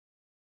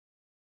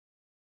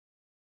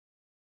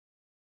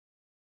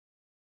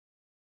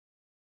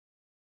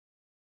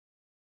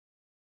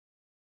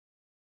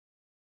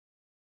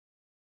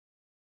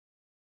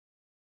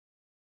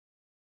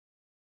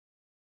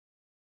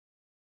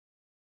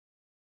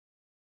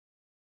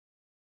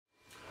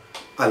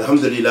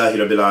Alhamdulillahi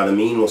Rabbil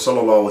Alameen wa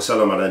sallallahu wa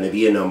sallam ala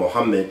nabiyyina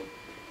Muhammad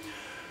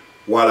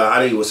wa ala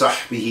alihi wa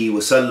sahbihi wa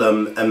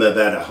sallam amma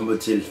ba'd.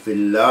 Ahmatil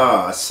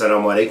fillah.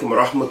 Assalamu alaikum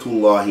wa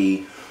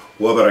rahmatullahi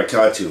wa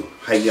barakatuh.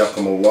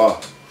 Hayyakum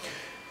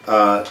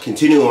Allah.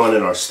 Continuing on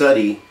in our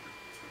study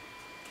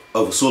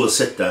of Usul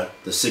al-Sittah,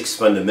 the six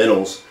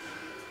fundamentals,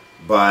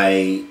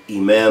 by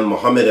Imam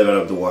Muhammad ibn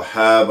Abdul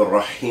Wahhab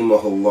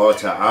rahimahullah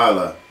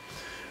ta'ala,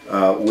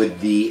 with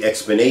the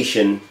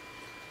explanation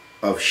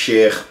of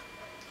Sheikh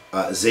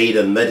Zayd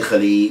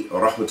al-Madkhali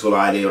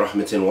rahmatullahi alayhi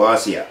rahmatin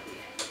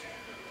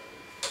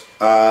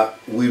wasi'ah.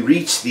 We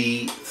reach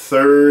the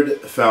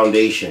third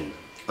foundation,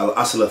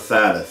 al-Asl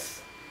al-Thalith.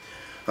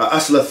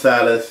 Al-Asl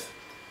al-Thalith,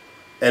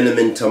 أن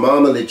من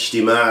تمام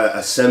الاجتماع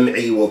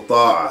السمعي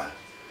والطاعة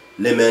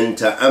لمن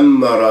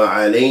تأمر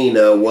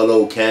علينا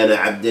ولو كان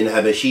عبد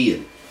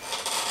حبشيا.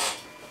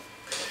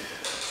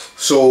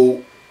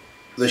 So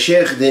the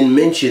Sheikh then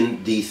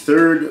mentioned the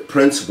third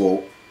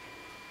principle,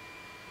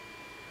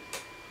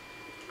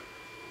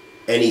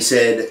 and he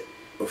said,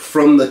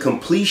 from the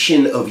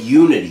completion of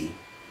unity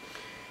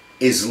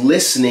is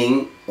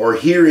listening or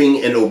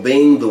hearing and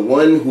obeying the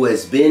one who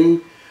has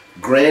been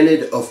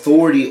granted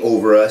authority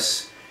over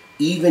us,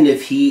 even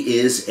if he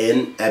is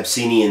an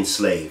Abyssinian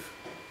slave.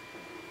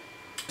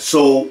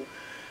 So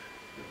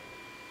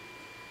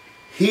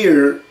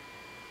here,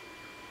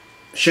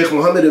 Sheikh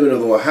Muhammad ibn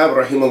Abdul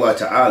Wahhab rahimahullah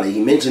ta'ala,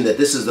 he mentioned that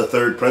this is the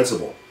third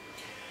principle.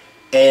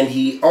 And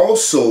he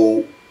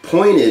also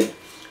pointed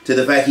to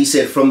the fact, he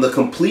said, from the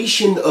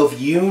completion of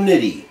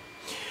unity.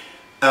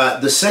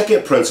 The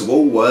second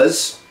principle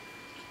was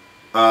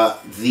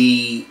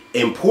the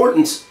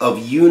importance of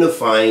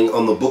unifying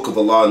on the Book of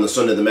Allah and the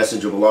Sunnah of the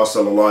Messenger of Allah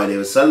sallallahu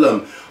alayhi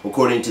wasallam,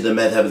 according to the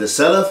madhab of the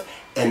Salaf,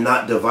 and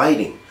not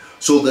dividing.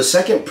 So the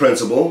second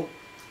principle,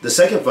 the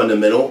second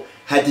fundamental,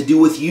 had to do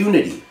with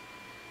unity.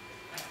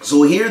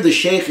 So here the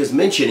Shaykh is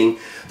mentioning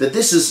that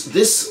this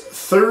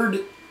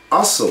third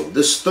asl,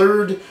 this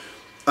third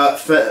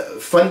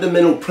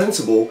fundamental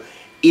principle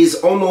is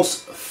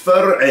almost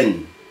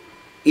far'an.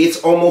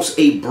 It's almost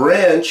a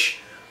branch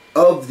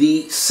of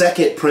the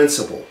second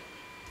principle.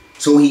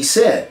 So he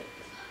said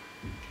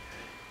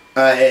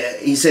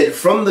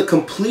from the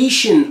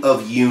completion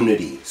of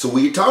unity. So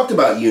we talked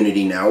about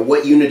unity now,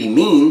 what unity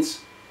means.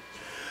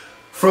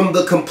 From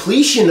the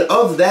completion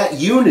of that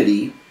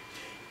unity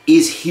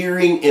is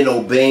hearing and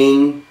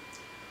obeying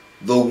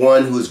the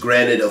one who is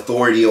granted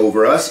authority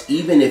over us,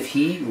 even if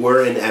he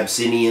were an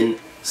Abyssinian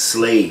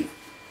slave.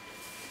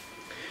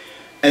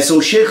 And so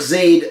Sheikh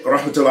Zayd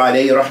rahmatullahi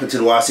alayhi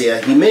rahmatin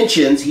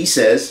wasi'ah, he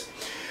says,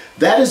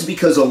 that is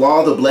because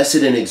Allah the Blessed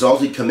and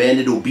Exalted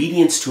commanded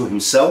obedience to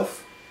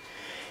himself,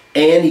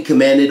 and he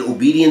commanded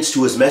obedience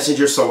to his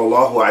messenger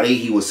sallallahu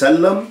alayhi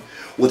wasallam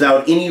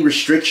without any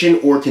restriction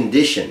or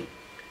condition.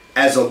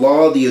 As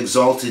Allah the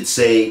Exalted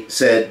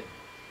said,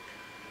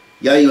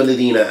 Ya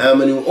ayyuhalladhina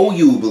amanu, O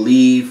you who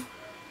believe,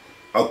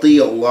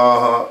 ati'u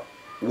Allah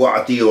wa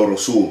ati'u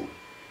Rasul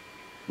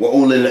wa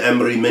ulil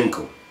amri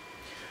minkum.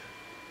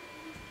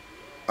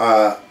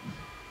 Allah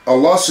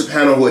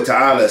subhanahu wa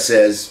ta'ala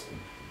says,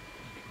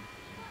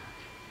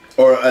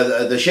 or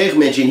the Shaykh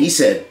mentioned, he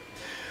said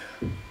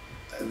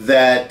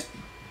that,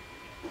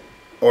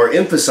 or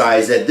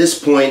emphasized that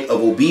this point of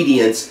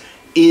obedience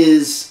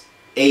is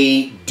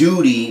a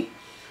duty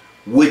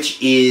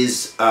which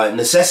is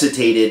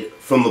necessitated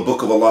from the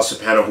Book of Allah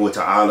subhanahu wa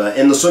ta'ala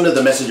and the Sunnah of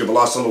the Messenger of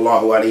Allah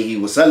sallallahu alayhi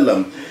wa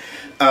sallam,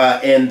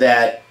 and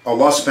that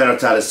Allah subhanahu wa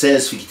ta'ala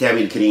says, fi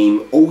kitabil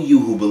kareem, O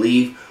you who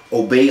believe,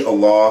 obey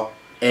Allah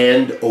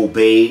and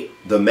obey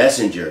the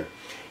Messenger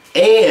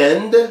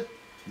and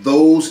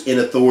those in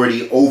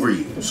authority over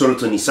you.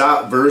 Surah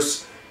An-Nisa,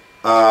 verse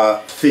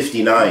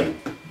 59.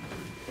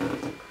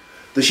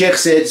 The Shaykh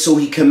said, so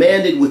he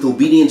commanded with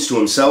obedience to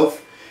himself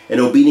and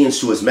obedience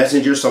to his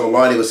messenger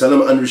sallallahu alaihi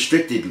wasallam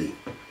unrestrictedly,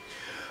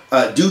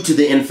 due to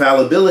the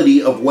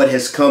infallibility of what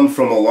has come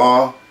from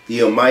Allah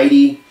the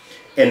Almighty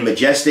and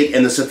Majestic,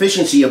 and the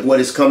sufficiency of what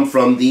has come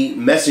from the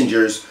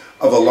messengers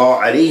of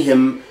Allah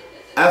alayhim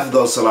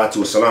afdal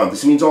salatu wasalam.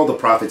 This means all the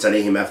prophets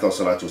alayhim afdal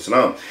salatu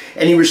wasalam.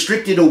 And he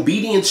restricted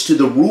obedience to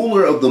the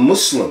ruler of the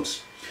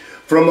Muslims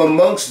from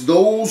amongst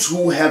those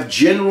who have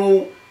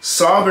general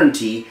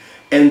sovereignty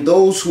and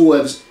those who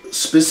have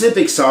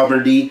specific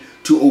sovereignty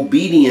to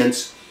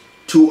obedience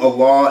to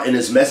Allah and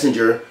his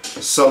messenger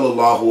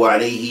sallallahu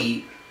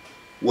alayhi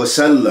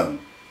wasallam.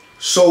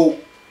 So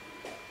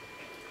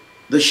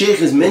the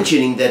Shaykh is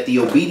mentioning that the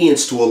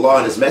obedience to Allah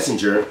and his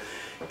messenger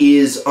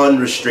is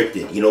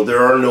unrestricted. You know, there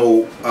are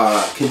no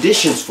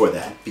conditions for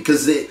that,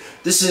 because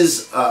this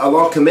is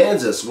Allah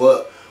commands us,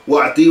 wa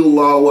ati'u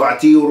Allah wa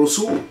ati'u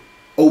Rasul,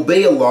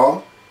 obey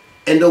Allah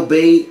and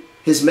obey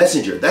his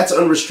messenger. That's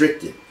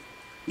unrestricted.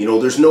 You know,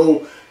 there's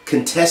no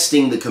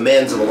contesting the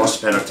commands of Allah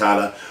subhanahu wa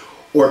ta'ala,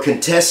 or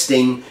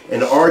contesting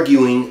and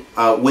arguing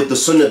with the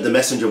Sunnah of the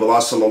Messenger of Allah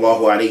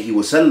sallallahu alayhi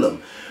wa sallam.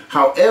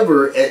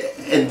 However,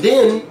 and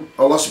then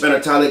Allah subhanahu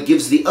wa ta'ala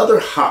gives the other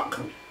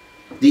haqq,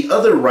 the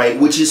other right,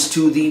 which is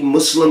to the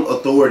Muslim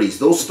authorities.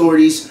 Those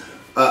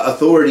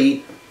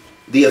authority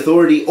the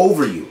authority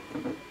over you.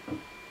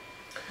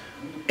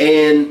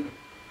 And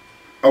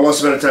Allah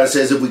subhanahu wa ta'ala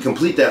says, if we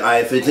complete that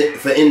ayah,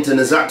 فَإِن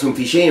تَنَزَعْتُمْ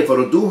فِي شَيْءٍ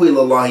فَرُدُّوهُ إِلَى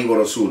اللَّهِ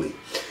وَرَسُولِهِ,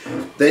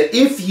 that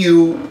if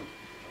you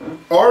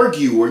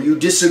argue or you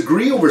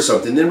disagree over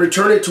something, then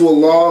return it to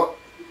Allah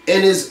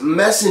and His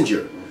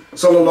Messenger,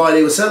 sallallahu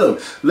alaihi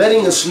wasallam,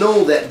 letting us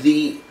know that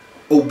the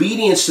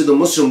obedience to the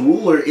Muslim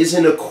ruler is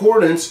in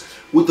accordance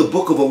with the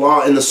Book of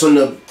Allah and the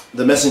Sunnah of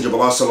the Messenger of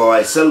Allah,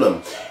 sallallahu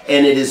alaihi wasallam,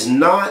 and it is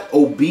not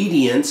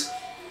obedience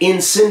in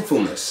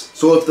sinfulness.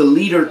 So if the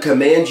leader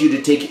commands you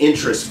to take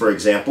interest, for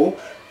example,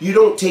 you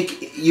don't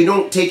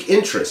take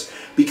interest,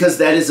 because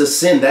that is a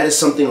sin. That is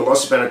something Allah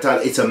subhanahu wa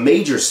ta'ala, it's a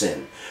major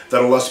sin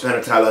that Allah subhanahu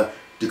wa ta'ala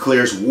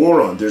declares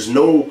war on. There's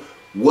no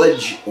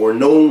wajh or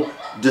no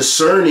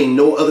discerning,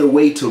 no other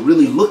way to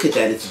really look at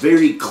that. It's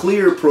very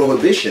clear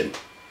prohibition.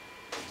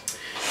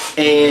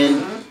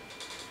 And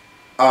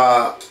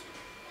the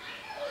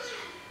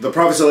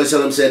Prophet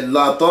ﷺ said,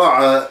 La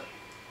ta'a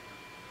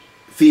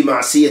fi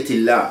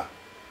ma'siyatillah,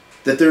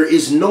 that there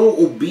is no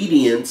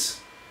obedience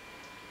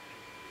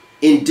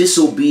in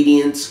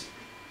disobedience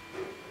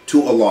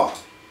to Allah.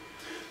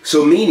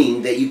 So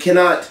meaning that you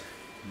cannot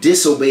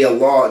disobey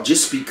Allah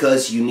just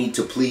because you need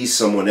to please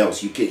someone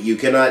else. You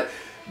cannot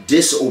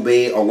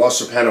disobey Allah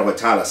subhanahu wa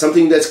ta'ala.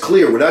 Something that's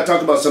clear. We're not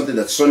talking about something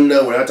that's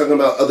sunnah. We're not talking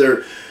about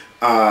other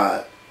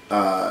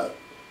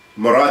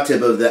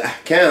maratib of the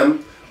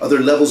ahkam, other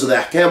levels of the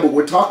ahkam, but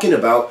we're talking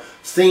about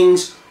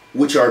things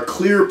which are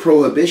clear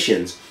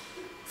prohibitions.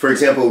 For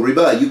example,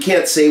 riba. You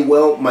can't say,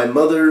 well, my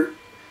mother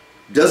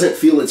doesn't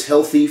feel it's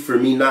healthy for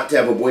me not to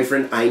have a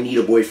boyfriend. I need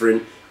a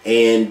boyfriend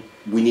and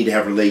we need to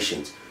have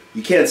relations.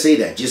 You can't say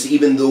that, just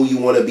even though you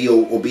want to be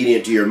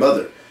obedient to your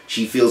mother.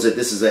 She feels that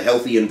this is a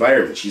healthy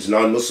environment. She's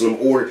non-Muslim,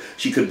 or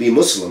she could be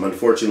Muslim.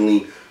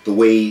 Unfortunately, the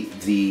way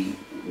the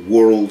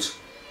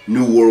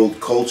new world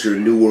culture,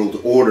 new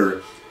world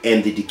order,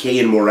 and the decay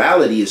in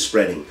morality is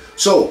spreading.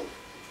 So,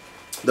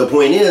 the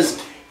point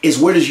is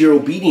where does your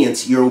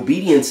obedience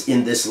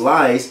in this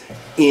lies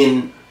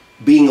in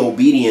being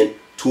obedient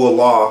to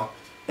Allah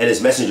and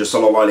His Messenger,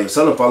 sallallahu alaihi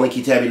wasallam, following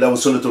kitabillah wa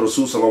sunnatul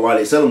rasul, sallallahu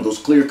alaihi wasallam, those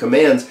clear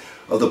commands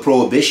of the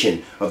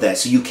prohibition of that.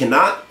 So you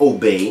cannot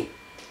obey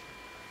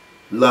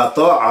la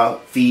ta'a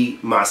fi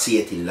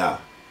ma'siyatillah.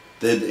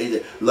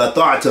 La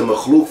ta'ata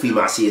makhluq fi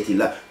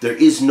ma'siyatillah. There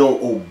is no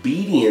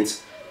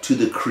obedience to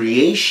the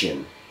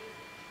creation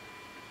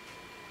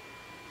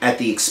at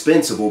the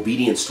expense of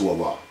obedience to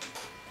Allah.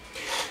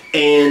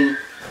 And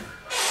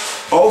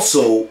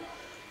also,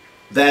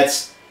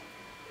 that's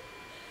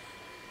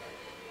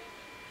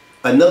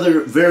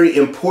another very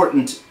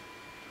important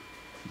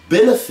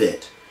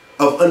benefit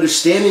of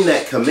understanding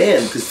that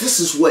command, because this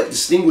is what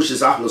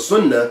distinguishes Ahl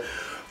Sunnah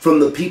from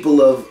the people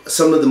of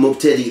some of the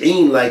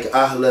mubtadi'een, like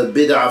Ahl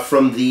Bid'ah,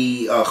 from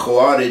the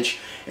Khawaarij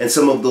and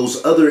some of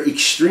those other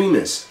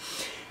extremists,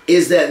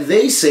 is that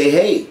they say,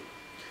 hey,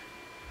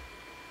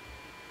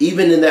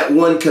 even in that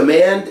one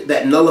command,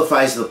 that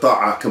nullifies the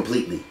ta'ah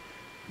completely.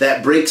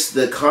 That breaks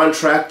the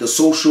contract, the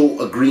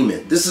social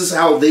agreement. This is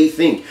how they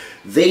think.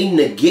 They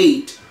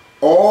negate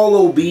all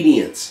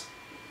obedience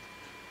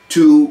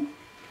to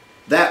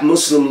that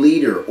Muslim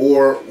leader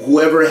or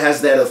whoever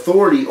has that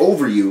authority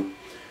over you.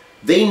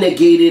 They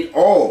negate it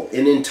all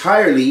and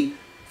entirely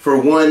for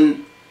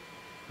one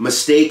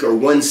mistake or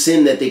one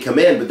sin that they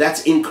command, but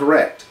that's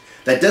incorrect.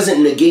 That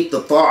doesn't negate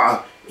the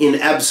ta'ah in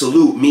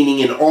absolute, meaning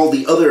in all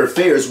the other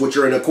affairs which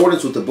are in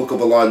accordance with the Book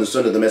of Allah and the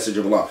Sunnah of the Messenger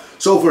of Allah.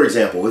 So for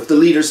example, if the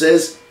leader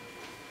says,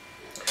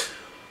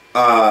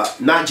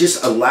 not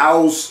just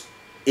allows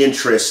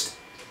interest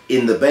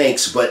in the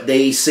banks, but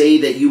they say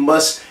that you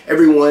must,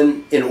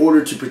 everyone, in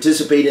order to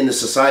participate in the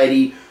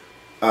society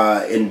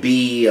and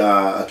be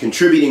a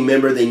contributing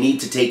member, they need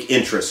to take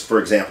interest, for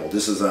example.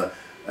 This is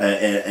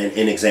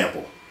an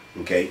example,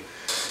 okay?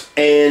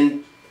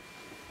 And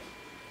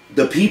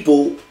the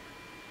people,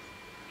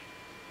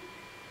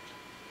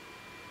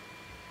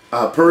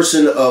 a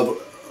person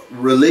of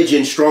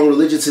religion, strong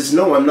religion, says,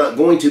 no, I'm not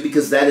going to,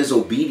 because that is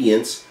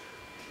obedience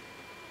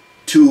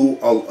to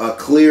a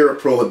clear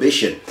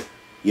prohibition.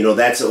 You know,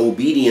 that's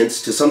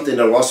obedience to something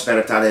that Allah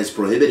subhanahu wa ta'ala has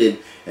prohibited,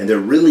 and there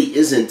really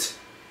isn't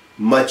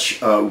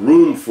much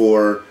room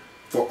for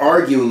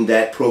arguing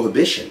that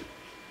prohibition,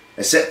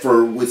 except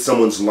for with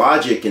someone's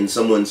logic and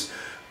someone's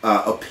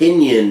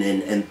opinion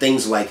and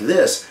things like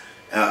this,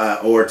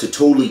 or to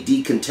totally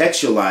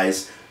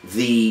decontextualize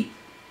the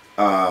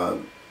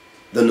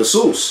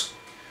nusus.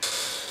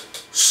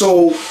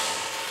 So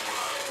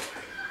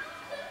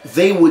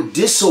they would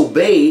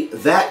disobey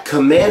that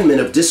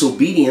commandment of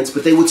disobedience,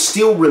 but they would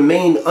still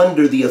remain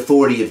under the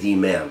authority of the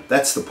imam.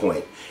 That's the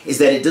point, is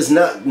that it does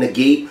not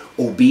negate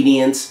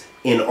obedience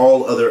in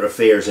all other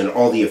affairs, in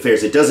all the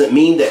affairs. It doesn't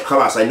mean that,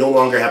 khalas, I no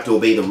longer have to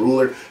obey the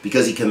ruler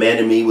because he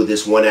commanded me with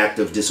this one act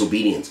of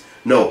disobedience.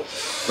 No,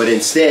 but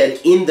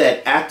instead, in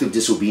that act of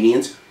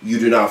disobedience, you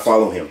do not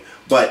follow him.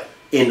 But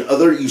in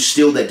other,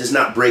 that does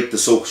not break the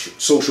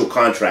social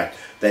contract,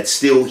 that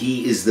still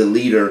he is the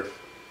leader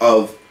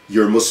of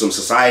your Muslim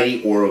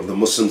society or of the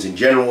Muslims in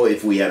general,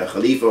 if we had a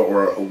Khalifa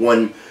or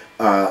one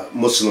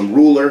Muslim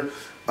ruler.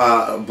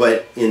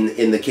 But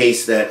in the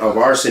case that of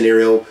our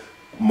scenario,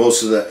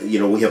 most of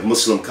the, we have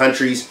Muslim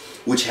countries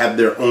which have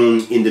their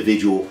own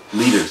individual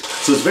leaders.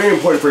 So it's very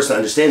important for us to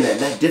understand that. And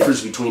that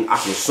differs between Ahl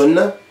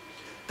Sunnah,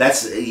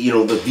 that's,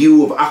 the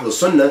view of Ahl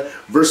Sunnah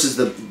versus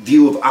the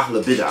view of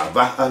Ahl Bid'ah.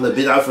 Ahl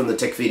Bid'ah from the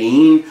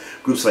Takfiriyin,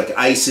 groups like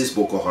ISIS,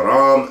 Boko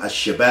Haram,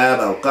 Al-Shabaab,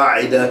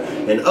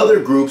 Al-Qaeda, and other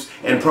groups,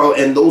 and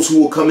those who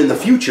will come in the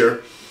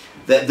future,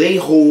 that they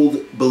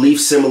hold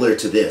beliefs similar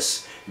to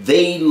this.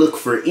 They look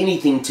for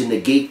anything to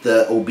negate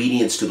the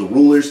obedience to the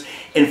rulers.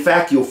 In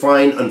fact, you'll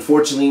find,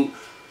 unfortunately,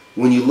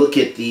 when you look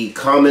at the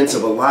comments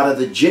of a lot of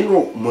the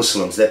general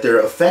Muslims, that they're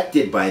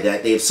affected by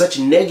that. They have such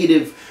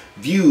negative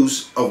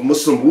views of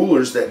Muslim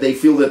rulers that they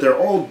feel that they're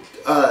all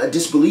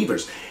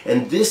disbelievers.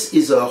 And this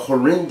is a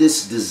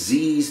horrendous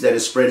disease that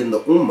is spread in the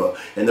Ummah.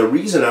 And the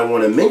reason I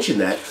want to mention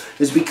that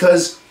is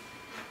because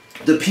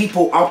the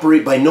people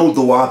operate by no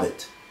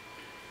dawabit.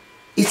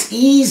 It's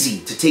easy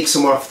to take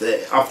someone off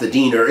the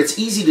deen, or it's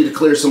easy to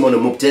declare someone a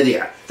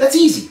mubtadi'ah. That's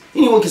easy.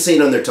 Anyone can say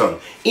it on their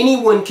tongue.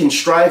 Anyone can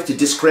strive to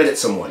discredit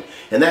someone.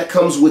 And that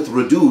comes with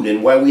rudud,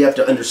 and why we have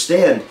to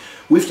understand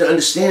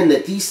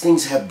that these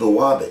things have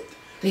dawabit.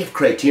 They have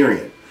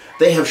criterion.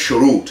 They have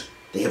shurut.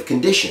 They have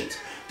conditions.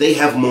 They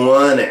have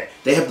mu'ana'.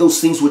 They have those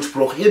things which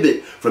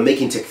prohibit from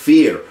making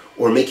takfir,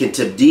 or making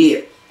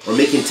tabdi', or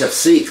making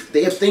tafsiq.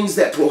 They have things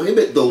that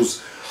prohibit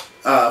those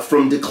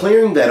from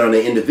declaring that on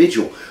an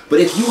individual. But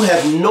if you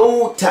have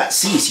no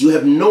ta'sis, you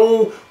have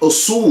no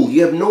usul,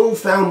 you have no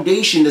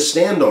foundation to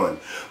stand on,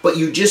 but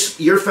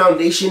your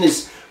foundation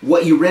is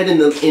what you read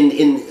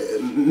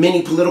in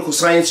many political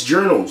science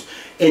journals,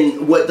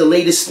 and what the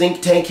latest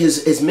think tank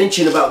has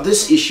mentioned about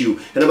this issue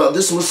and about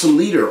this Muslim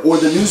leader, or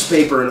the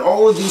newspaper, and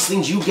all of these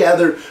things you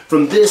gather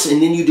from this,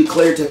 and then you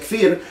declare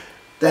takfir.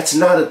 That's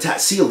not a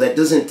ta'sil. That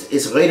doesn't,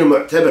 it's ghayr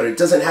mu'tabar. It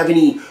doesn't have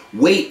any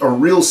weight or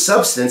real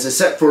substance,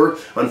 except for,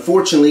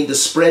 unfortunately, the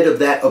spread of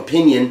that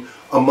opinion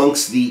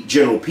amongst the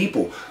general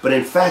people. But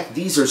in fact,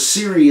 these are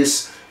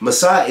serious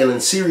masail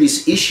and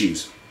serious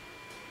issues.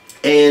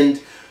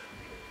 And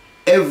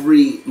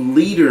every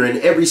leader in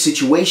every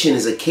situation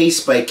is a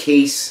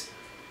case-by-case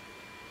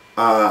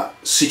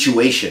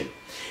situation.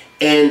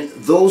 And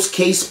those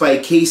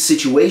case-by-case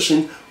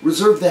situations,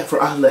 reserve that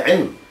for Ahl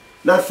Ilm,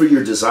 not for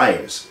your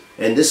desires.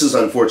 And this is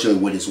unfortunately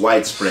what is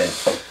widespread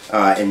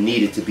and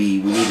needed to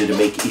be. We needed to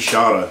make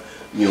ishara,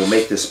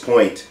 make this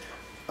point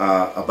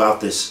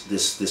about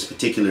this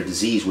particular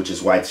disease, which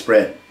is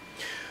widespread.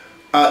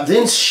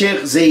 Then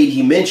Sheikh Zayd,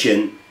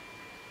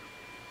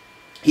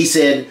 he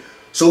said,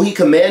 so he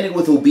commanded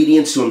with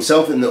obedience to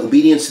himself and the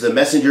obedience to the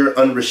messenger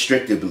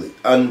unrestrictedly.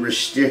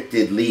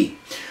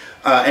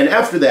 And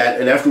after that,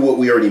 and after what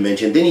we already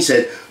mentioned, then he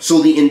said, so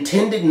the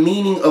intended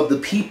meaning of the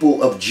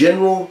people of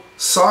general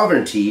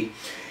sovereignty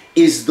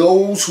is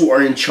those who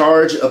are in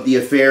charge of the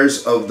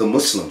affairs of the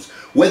Muslims,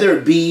 whether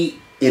it be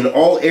in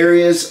all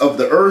areas of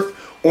the earth,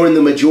 or in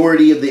the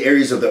majority of the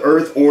areas of the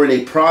earth, or in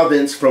a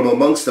province from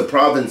amongst the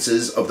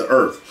provinces of the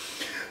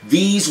earth.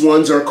 These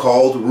ones are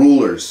called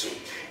rulers,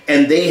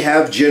 and they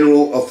have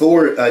general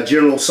authority,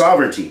 general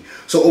sovereignty.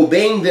 So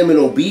obeying them in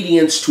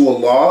obedience to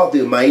Allah,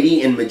 the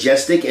Mighty and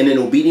Majestic, and in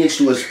obedience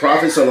to His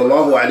Prophet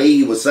sallallahu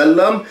alaihi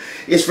wasallam,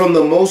 is from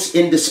the most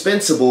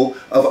indispensable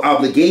of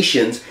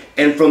obligations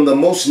and from the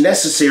most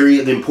necessary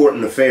of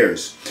important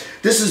affairs.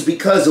 This is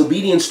because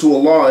obedience to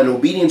Allah and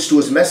obedience to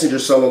His Messenger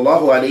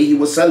sallallahu alaihi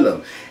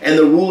wasallam and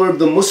the ruler of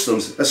the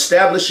Muslims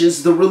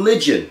establishes the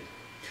religion,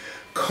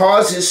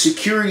 causes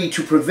security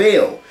to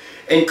prevail,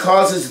 and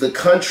causes the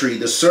country,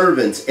 the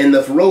servants, and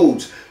the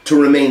roads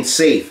to remain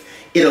safe.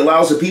 It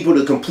allows the people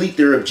to complete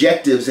their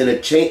objectives and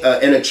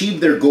achieve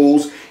their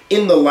goals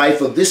in the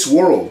life of this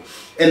world.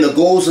 And the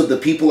goals of the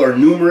people are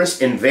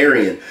numerous and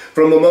variant.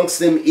 From amongst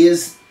them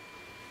is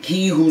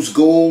he whose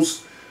goal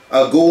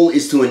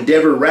is to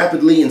endeavor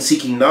rapidly in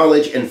seeking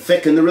knowledge and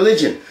fiqh in the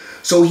religion.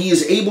 So he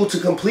is able to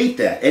complete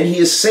that, and he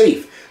is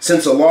safe,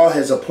 since Allah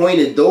has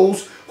appointed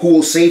those who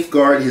will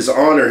safeguard his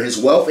honor, his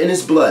wealth, and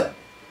his blood.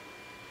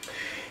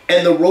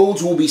 And the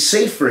roads will be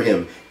safe for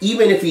him.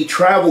 Even if he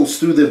travels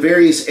through the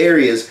various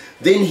areas,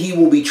 then he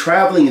will be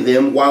traveling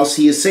them whilst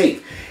he is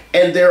safe.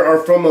 And there are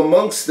from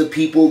amongst the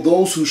people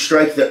those who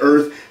strike the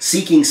earth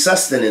seeking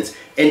sustenance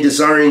and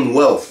desiring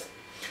wealth.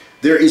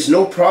 There is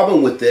no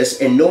problem with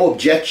this and no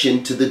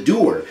objection to the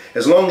doer,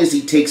 as long as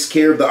he takes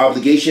care of the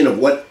obligation of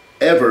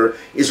whatever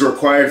is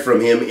required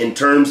from him in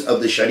terms of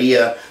the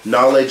Sharia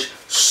knowledge,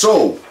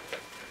 so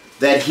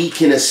that he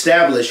can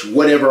establish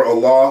whatever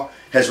Allah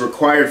has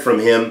required from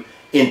him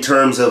in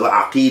terms of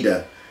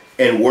aqidah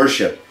and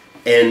worship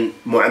and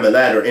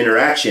mu'amalat or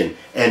interaction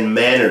and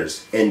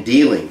manners and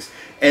dealings.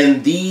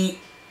 And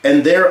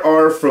there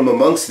are from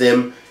amongst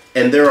them,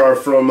 and there are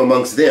from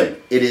amongst them.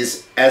 It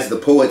is, as the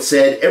poet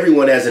said,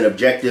 everyone has an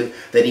objective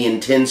that he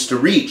intends to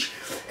reach,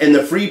 and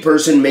the free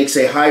person makes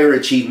a higher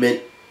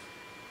achievement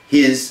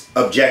his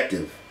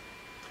objective.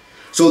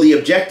 So the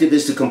objective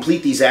is to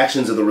complete these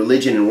actions of the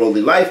religion and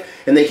worldly life,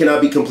 and they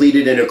cannot be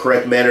completed in a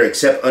correct manner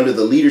except under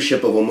the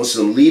leadership of a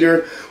Muslim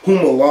leader, whom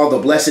Allah the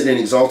Blessed and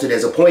Exalted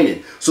has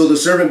appointed. So the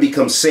servant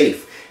becomes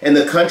safe, and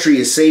the country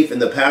is safe,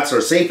 and the paths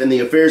are safe, and the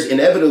affairs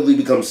inevitably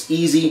becomes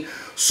easy.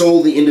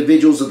 So the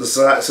individuals of the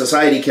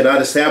society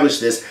cannot establish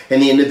this,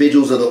 and the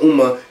individuals of the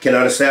Ummah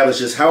cannot establish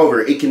this.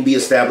 However, it can be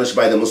established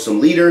by the Muslim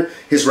leader,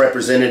 his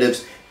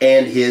representatives,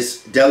 and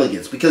his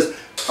delegates, because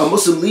a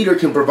Muslim leader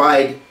can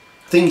provide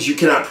things you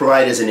cannot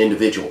provide as an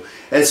individual.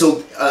 And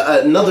so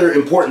another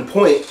important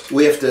point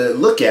we have to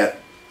look at,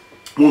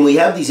 when we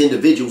have these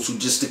individuals who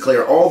just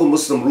declare all the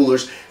Muslim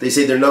rulers, they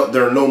say there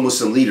are no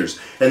Muslim leaders,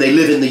 and they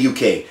live in the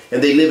UK,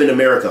 and they live in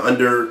America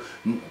under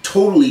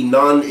totally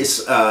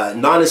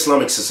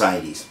non-Islamic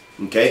societies,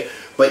 okay?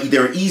 But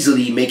they're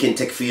easily making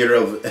takfir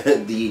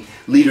of the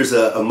leaders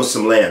of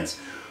Muslim lands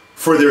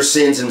for their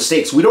sins and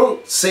mistakes. We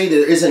don't say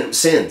there isn't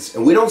sins,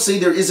 and we don't say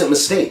there isn't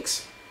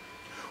mistakes.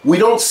 We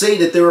don't say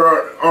that there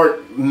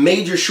aren't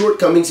major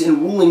shortcomings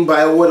in ruling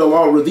by what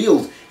Allah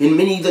revealed in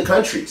many of the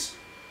countries.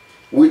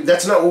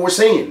 That's not what we're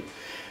saying.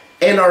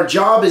 And our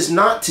job is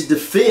not to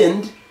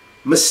defend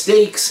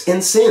mistakes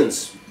and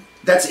sins.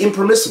 That's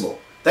impermissible.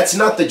 That's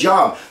not the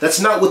job. That's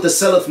not what the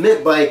Salaf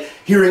meant by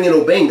hearing and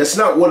obeying. That's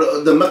not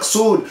what the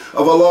maqsood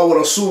of Allah wa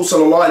Rasul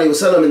sallallahu alayhi wa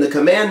sallam and the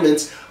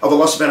commandments of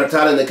Allah subhanahu wa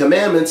ta'ala and the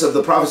commandments of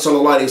the Prophet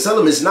sallallahu alayhi wa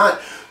sallam is not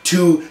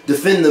to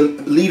defend the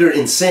leader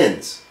in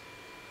sins.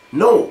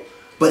 No,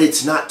 but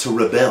it's not to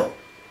rebel.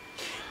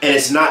 And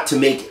it's not to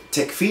make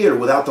takfir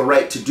without the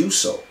right to do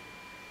so.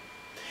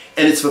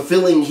 And it's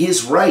fulfilling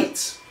his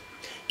rights,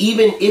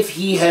 even if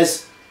he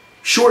has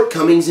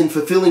shortcomings in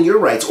fulfilling your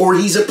rights, or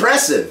he's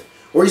oppressive,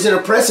 or he's an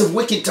oppressive,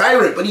 wicked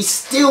tyrant, but he's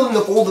still in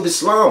the fold of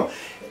Islam.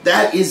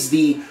 That is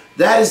the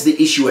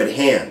issue at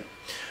hand.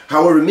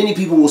 However, many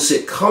people will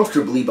sit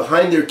comfortably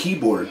behind their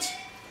keyboards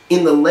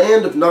in the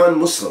land of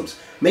non-Muslims,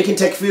 making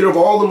takfir of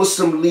all the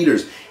Muslim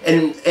leaders,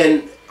 and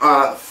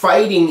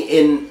fighting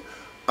and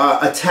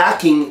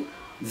attacking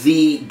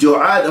the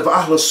du'at of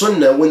Ahl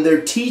Sunnah when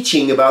they're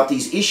teaching about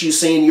these issues,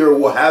 saying you're a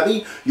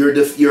Wahhabi, you're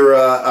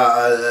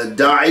a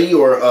da'i,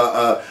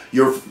 or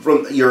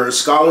your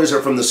scholars are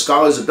from the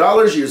scholars of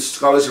dollars, your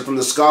scholars are from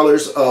the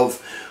scholars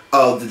of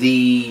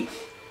the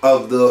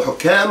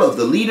hukam, of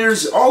the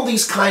leaders. All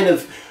these kind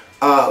of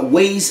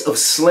ways of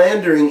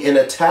slandering and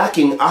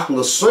attacking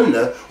Ahl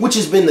Sunnah, which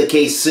has been the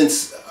case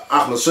since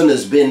Ahl Sunnah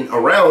has been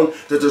around,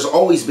 that there's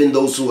always been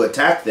those who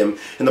attack them.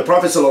 And the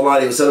Prophet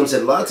ﷺ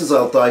said, "La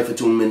tazal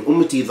ta'ifatun min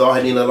ummati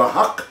dhahirin ala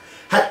haqq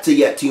hatta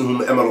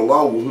ya'tihum amr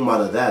Allah wa hum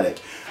ala dhalik."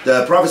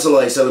 The Prophet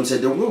ﷺ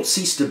said, there won't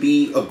cease to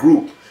be a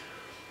group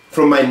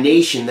from my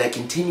nation that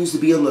continues to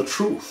be on the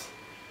truth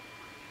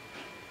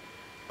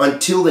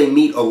until they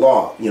meet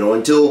Allah,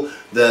 until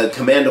the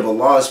command of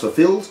Allah is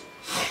fulfilled.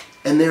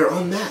 And they're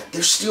on that.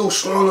 They're still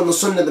strong on the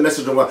Sunnah, the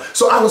message of Allah.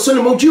 So Ahl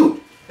Sunnah mawjood,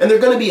 and they're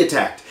going to be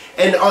attacked.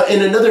 And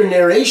in another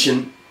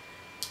narration,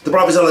 the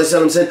Prophet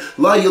ﷺ said,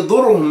 "La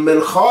yadurruhum man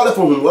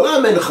khalafahum wa la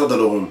man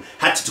khadaluhum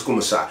hatta taqum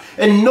as-sa'a."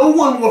 And no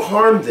one will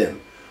harm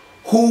them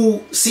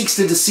who seeks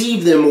to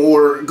deceive them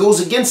or goes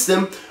against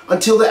them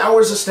until the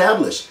hour is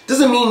established.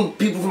 Doesn't mean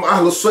people from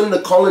Ahl Sunnah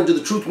calling to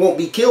the truth won't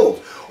be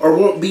killed or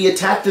won't be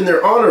attacked in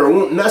their honor.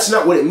 That's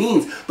not what it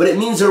means. But it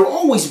means there will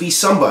always be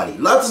somebody.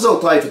 La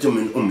tazal ta'ifatun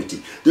min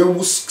ummati.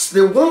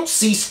 There won't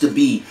cease to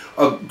be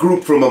a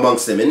group from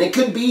amongst them. And it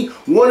could be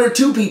one or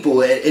two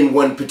people in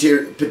one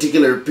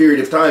particular period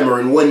of time or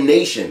in one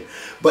nation.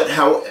 But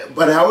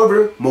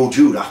however,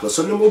 mawjood, Ahl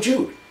Sunnah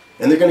mawjood.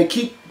 And they're going to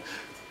keep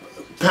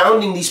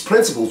pounding these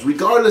principles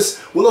regardless,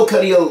 walau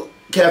kariyal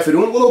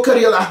kafirun, walau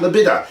kariyal ahl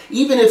bid'ah.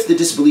 Even if the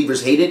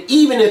disbelievers hate it,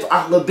 even if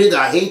Ahl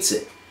bid'ah hates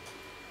it,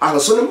 Ahl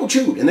Sunnah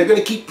mawjood, and they're going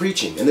to keep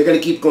preaching, and they're going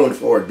to keep going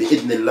forward,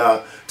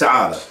 bi'idhnillah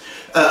ta'ala.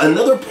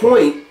 Another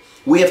point,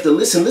 we have to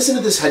listen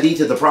to this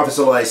hadith of the Prophet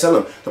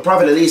ﷺ. The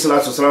Prophet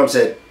ﷺ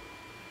said,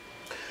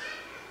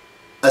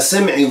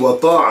 "As-sam'i wa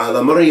ta'a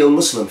la mar'i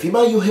al-muslim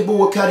fima yuhibbu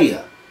wa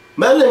kariha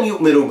ma lam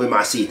yu'miru bi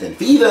ma'siyatin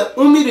fa idha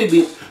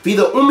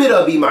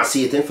umira bi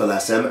ma'siyatin fala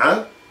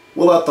sam'a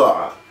wa la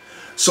ta'a."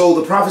 So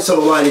the Prophet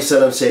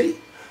ﷺ said,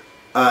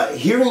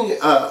 hearing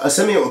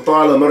as-sam'i wa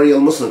ta'a la mar'i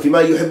al-muslim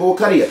fima yuhibbu wa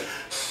kariha,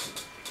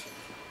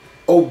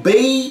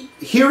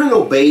 hear and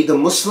obey the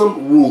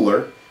Muslim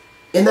ruler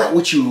in that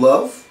which you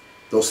love,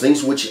 those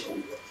things which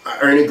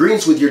are in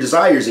agreement with your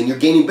desires and you're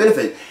gaining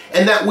benefit,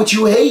 and that which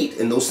you hate,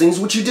 and those things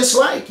which you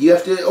dislike. You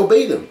have to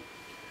obey them.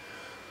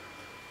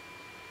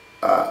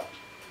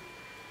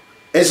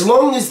 As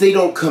long as they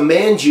don't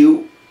command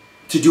you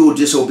to do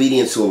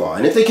disobedience to Allah.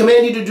 And if they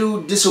command you to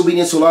do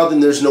disobedience to Allah,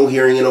 then there's no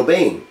hearing and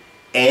obeying.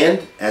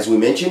 And, as we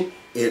mentioned,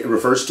 it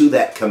refers to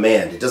that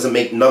command. It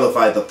doesn't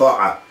nullify the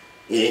ta'ah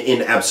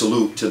in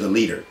absolute to the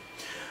leader.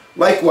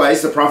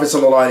 Likewise, the Prophet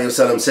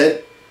ﷺ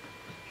said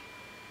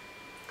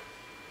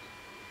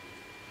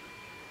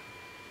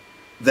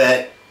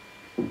that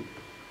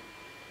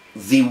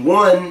the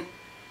one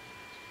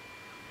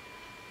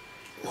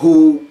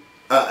who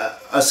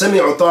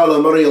as-sami'u ta'ala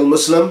mar'i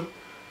al-muslim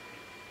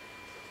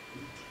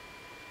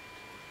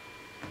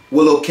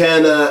وَلَوْ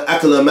كَانَ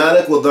أَكْلَ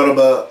مَالِكَ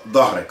وَضَرَبَ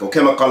ظَهْرَكَ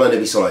وَكَمَا قَالَ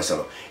النَّبِي صلى الله عليه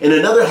وسلم. In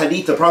another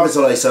hadith, the Prophet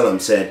صلى الله عليه وسلم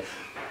said,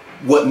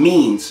 what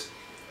means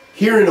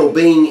hearing and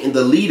obeying in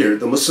the leader,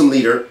 the Muslim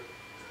leader,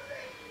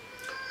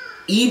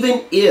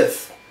 even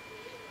if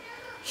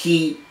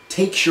he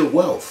takes your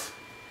wealth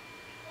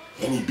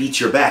and he beats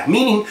your back.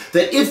 Meaning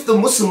that if the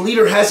Muslim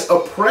leader has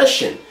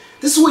oppression,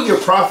 this is what your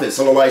Prophet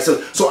sallallahu alaihi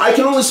wasallam. So we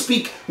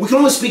can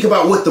only speak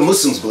about what the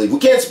Muslims believe. We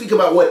can't speak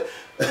about what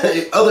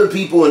other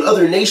people in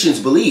other nations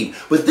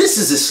believe. But this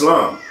is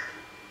Islam.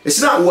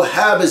 It's not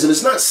Wahhabism.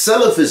 It's not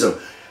Salafism.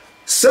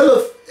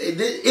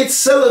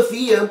 It's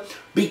Salafiyah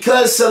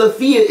because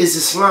Salafiyah is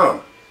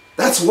Islam.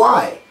 That's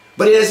why.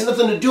 But it has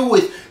nothing to do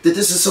with that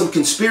this is some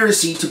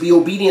conspiracy to be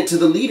obedient to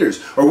the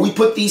leaders. Or we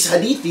put these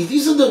hadith.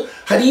 These are the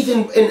hadith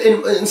in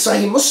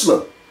Sahih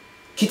Muslim.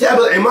 Kitab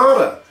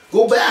al-Imara.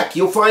 Go back.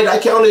 You'll find I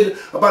counted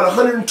about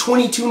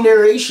 122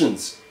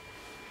 narrations.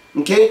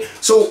 Okay?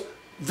 So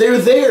they're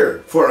there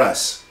for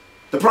us.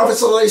 The Prophet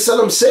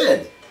ﷺ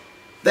said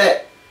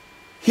that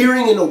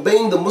hearing and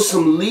obeying the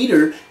Muslim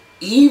leader,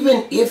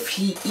 even if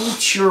he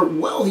eats your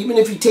wealth, even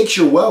if he takes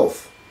your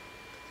wealth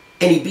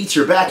and he beats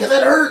your back, and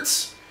that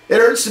hurts. It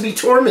hurts to be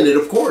tormented,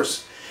 of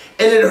course.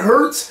 And it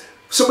hurts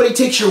somebody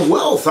takes your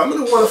wealth. I'm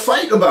going to want to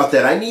fight about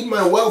that. I need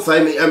my wealth.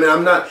 I mean,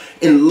 I'm not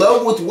in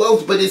love with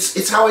wealth, but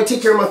it's how I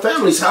take care of my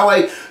family. It's how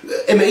I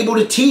am able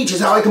to teach. It's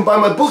how I can buy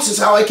my books. It's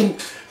how I can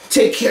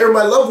take care of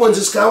my loved ones.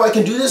 It's how I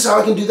can do this, how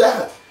I can do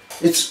that.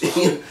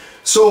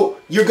 So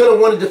you're going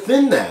to want to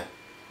defend that.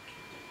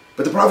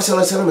 But the Prophet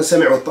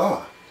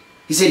ﷺ,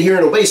 he said, hear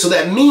and obey. So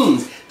that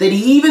means that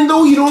even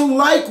though you don't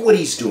like what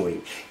he's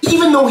doing,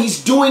 even though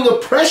he's doing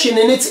oppression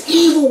and it's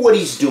evil what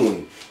he's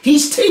doing,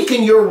 he's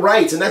taken your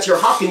rights and that's your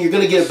haqq and you're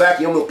going to get it back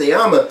Yawm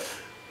al-Qiyamah,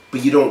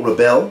 but you don't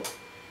rebel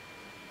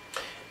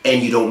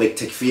and you don't make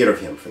takfir of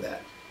him for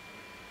that.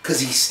 Because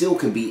he still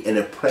can be an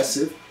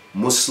oppressive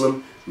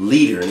Muslim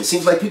leader. And it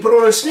seems like people don't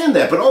understand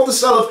that. But all the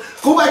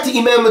Salaf, go back to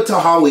Imam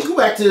al-Tahawi, go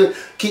back to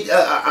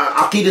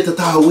Aqidat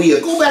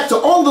al-Tahawiyah, go back to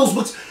all those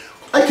books.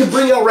 I could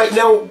bring out right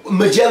now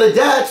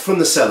Mujalladat from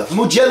the Salaf.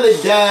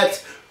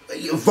 Mujalladat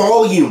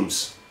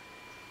volumes.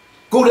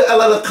 Go to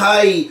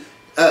Al-Alaqai,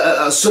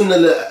 Sunnah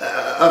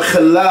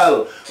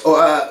al-Khallal,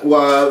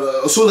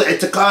 Usul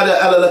al-I'tiqad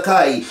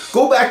al-Alaqai.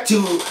 Go back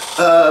to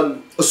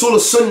Usul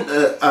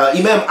al-Sunnah,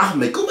 Imam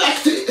Ahmed. Go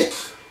back to...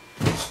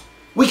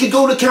 We could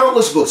go to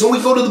countless books. And we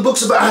go to the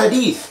books about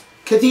Hadeeth.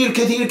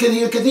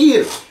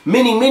 Kathir.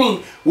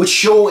 Many, which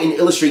show and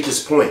illustrate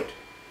this point.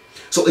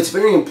 So it's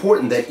very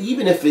important that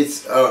even if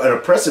it's an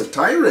oppressive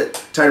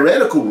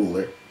tyrannical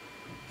ruler,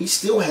 he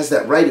still has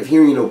that right of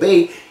hearing and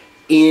obey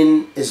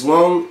as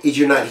long as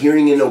you're not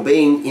hearing and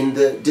obeying in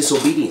the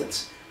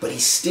disobedience. But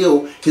his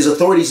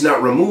authority is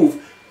not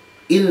removed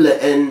إِلَّا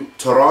أَن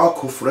تَرَى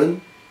كُفْرًا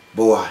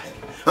بَوَاحِدٍ.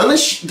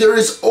 Unless there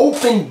is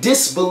open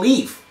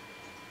disbelief,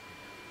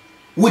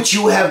 which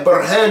you have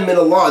burhan min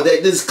Allah,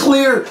 that is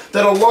clear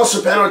that Allah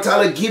subhanahu wa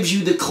ta'ala gives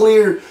you the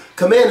clear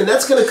command, and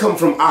that's going to come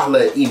from Ahl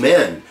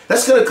Iman.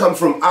 That's going to come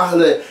from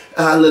Ahl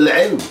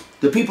al-Ilm.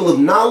 The people of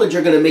knowledge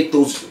are going to make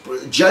those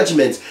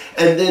judgments,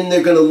 and then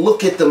they're going to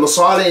look at the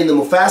masalih and the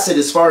mufasid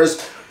as far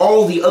as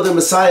all the other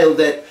masail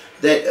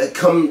that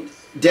come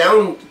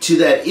down to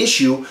that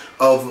issue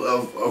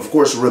of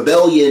course,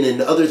 rebellion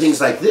and other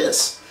things like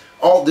this.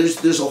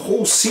 There's a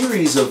whole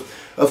series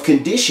of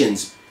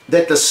conditions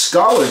that the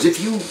scholars, if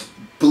you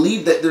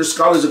believe that there's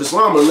scholars of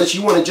Islam, unless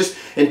you want to just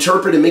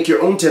interpret and make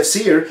your own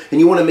tafsir, and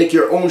you want to make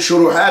your own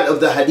shuruhat of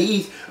the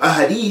hadith,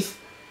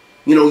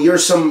 you're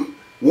some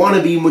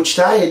wannabe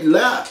mujtahid.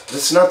 La,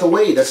 that's not the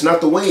way. That's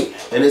not the way.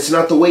 And it's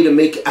not the way to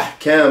make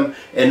ahkam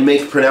and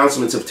make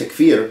pronouncements of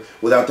takfir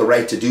without the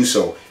right to do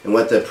so, and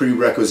what the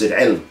prerequisite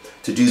ilm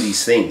to do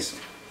these things.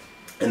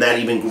 And that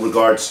even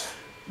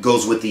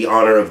goes with the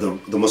honor of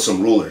the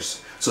Muslim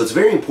rulers. So it's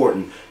very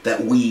important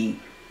that we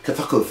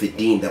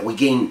that we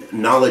gain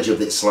knowledge of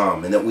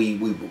Islam, and that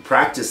we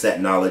practice that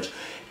knowledge,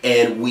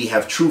 and we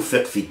have true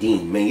fiqh fi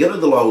deen. Whenever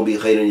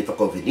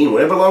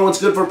Allah wants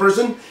good for a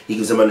person, He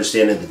gives them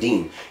understanding of the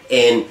deen.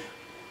 And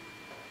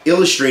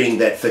illustrating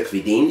that fiqh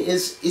fi deen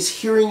is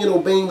hearing and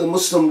obeying the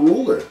Muslim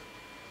ruler,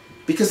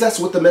 because that's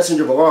what the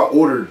Messenger of Allah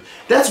ordered.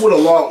 That's what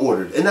Allah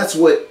ordered, and that's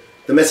what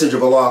the Messenger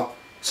of Allah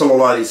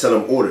sallallahu alaihi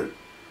wasallam ordered.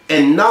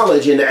 And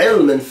knowledge and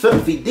ilm and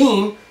fiqh fi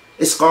deen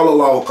is qala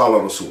Allah wa qala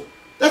Rasul.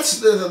 That's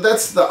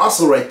the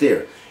asl right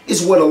there.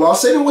 Is what Allah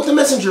said and what the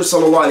Messenger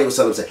sallallahu alaihi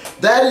wasallam said.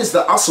 That is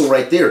the asl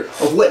right there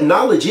of what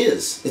knowledge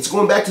is. It's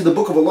going back to the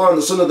book of Allah and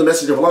the sunnah of the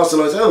Messenger of Allah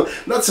sallallahu alaihi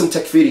wasallam. Not some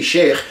takfiri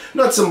sheikh,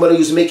 not somebody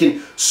who's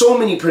making so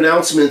many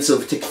pronouncements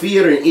of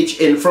takfir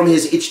and from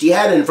his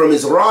ijtihad and from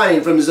his rai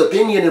and from his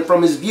opinion and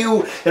from his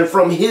view and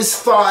from his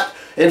thought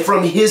and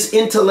from his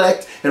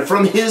intellect and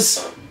from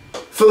his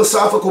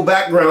philosophical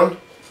background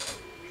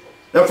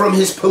and from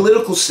his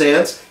political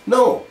stance.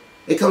 No,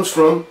 it comes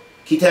from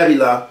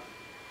Kitabillah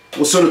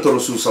wa Sunnat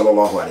Rasul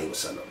sallallahu alayhi wa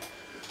sallam.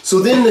 So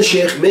then the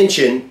Shaykh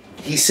mentioned,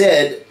 he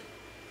said,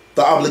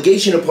 the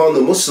obligation upon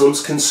the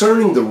Muslims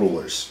concerning the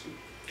rulers.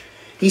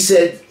 He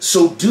said,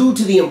 so due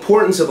to the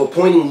importance of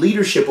appointing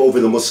leadership over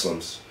the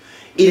Muslims,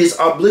 It is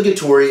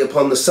obligatory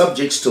upon the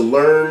subjects to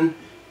learn,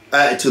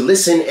 to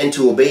listen and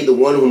to obey the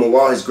one whom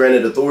Allah has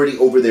granted authority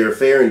over their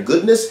affair and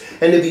goodness,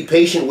 and to be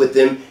patient with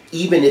them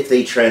even if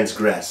they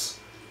transgress.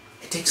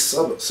 It takes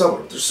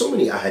sabr. There's so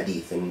many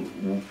ahadith,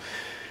 and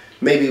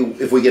maybe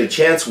if we get a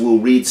chance we'll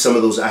read some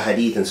of those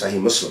ahadith in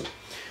Sahih Muslim.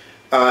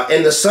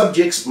 And the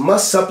subjects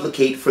must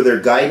supplicate for their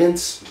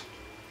guidance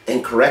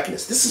and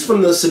correctness. This is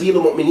from the Sabil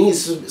al-Mu'mineen,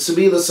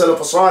 Sabil al-Salaf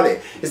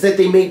al-Salih, is that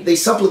they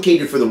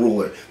supplicated for the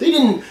ruler. They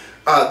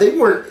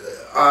weren't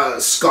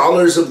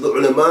scholars of the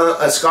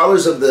ulama,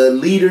 scholars of the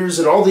leaders,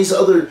 and all these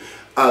other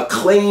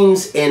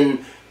claims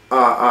and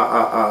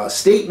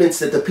statements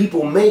that the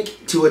people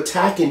make to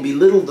attack and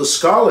belittle the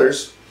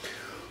scholars.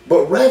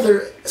 But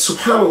rather,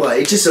 subhanAllah,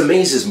 it just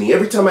amazes me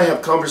every time I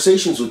have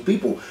conversations with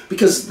people,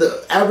 because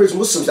the average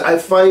Muslims I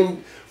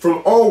find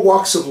from all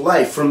walks of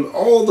life, from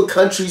all the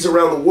countries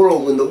around the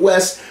world, in the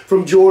West,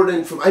 from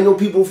Jordan, I know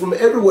people from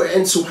everywhere,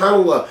 and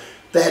subhanAllah,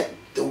 that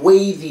the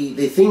way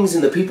the things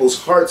in the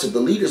people's hearts of the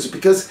leaders,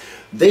 because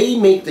they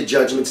make the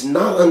judgments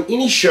not on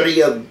any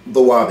Sharia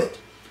dawabit.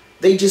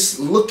 They just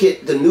look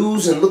at the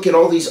news and look at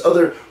all these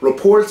other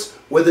reports,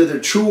 whether they're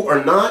true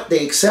or not,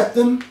 they accept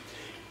them.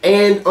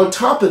 And on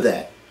top of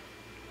that,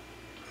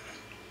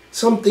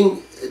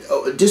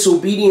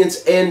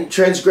 disobedience and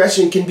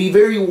transgression can be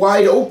very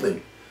wide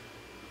open.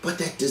 But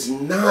that does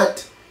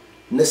not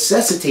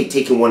necessitate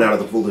taking one out of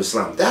the fold of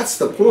Islam. That's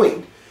the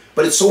point.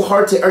 But it's so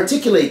hard to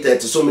articulate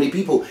that to so many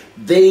people.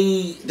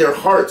 Their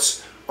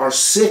hearts are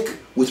sick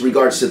with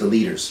regards to the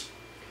leaders.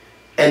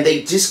 And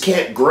they just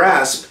can't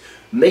grasp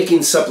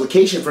making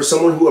supplication for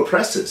someone who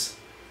oppresses.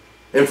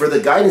 And for the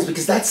guidance,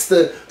 because that's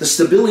the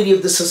stability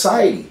of the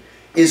society,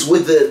 is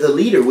with the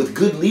leader, with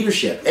good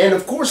leadership. And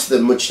of course the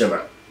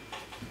mujtama.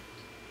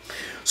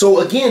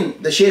 So again,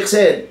 the Shaykh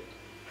said,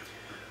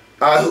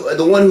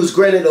 the one who's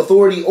granted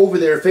authority over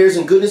their affairs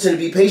and goodness, and to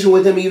be patient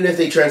with them even if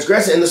they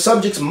transgress. And the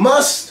subjects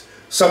must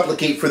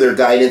supplicate for their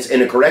guidance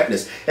and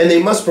correctness, and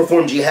they must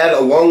perform jihad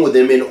along with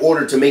them in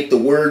order to make the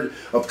word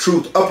of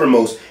truth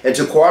uppermost, and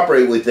to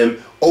cooperate with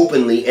them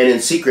openly and in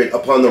secret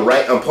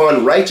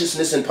upon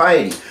righteousness and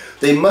piety.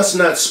 They must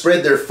not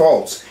spread their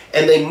faults,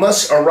 and they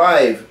must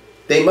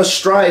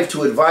strive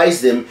to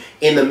advise them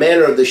in the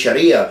manner of the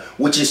Sharia,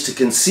 which is to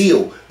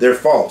conceal their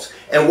faults.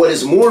 And what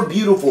is more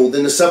beautiful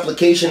than the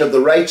supplication of the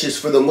righteous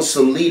for the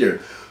Muslim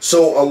leader?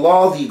 So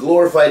Allah, the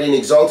glorified and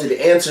exalted,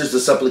 answers the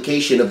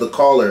supplication of the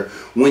caller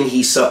when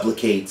he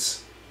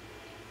supplicates.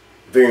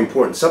 Very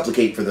important.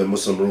 Supplicate for the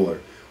Muslim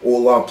ruler. O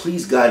Allah,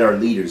 please guide our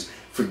leaders.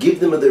 Forgive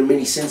them of their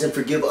many sins and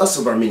forgive us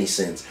of our many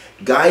sins.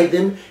 Guide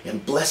them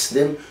and bless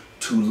them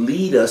to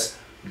lead us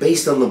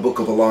based on the book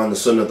of Allah and the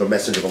sunnah of the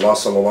Messenger of Allah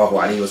sallallahu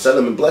alaihi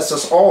wasallam, and bless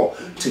us all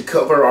to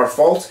cover our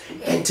faults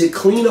and to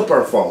clean up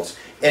our faults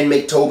and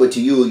make tawbah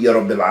to you, Ya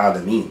Rabbil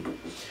Alameen.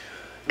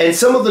 And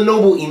some of the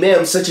noble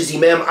imams, such as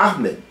Imam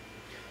Ahmed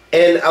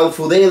and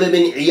Al-Fudayl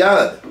ibn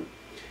Iyad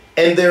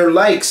and their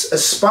likes,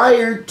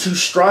 aspired to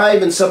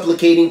strive in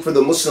supplicating for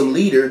the Muslim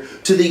leader,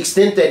 to the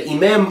extent that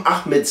Imam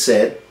Ahmed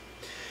said,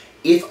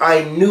 if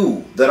I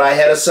knew that I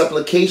had a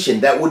supplication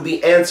that would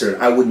be answered,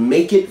 I would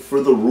make it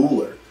for the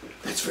ruler.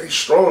 That's very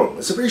strong.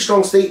 It's a very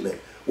strong statement.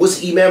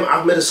 Was Imam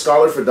Ahmed a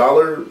scholar for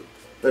dollar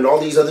and all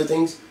these other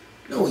things?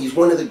 No, he's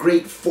one of the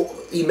great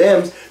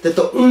imams that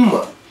the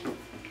ummah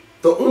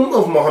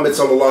of Muhammad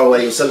sallallahu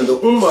alayhi wa sallam, the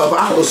ummah of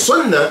Ahl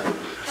Sunnah,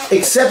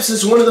 accepts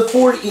as one of the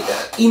 4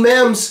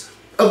 imams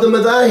of the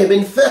madhahib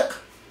in fiqh.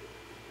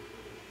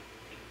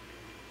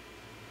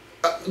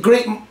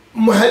 Great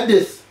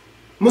muhaddith,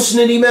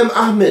 Musnad Imam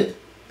Ahmed,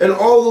 and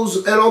all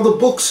the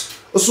books,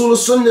 Usul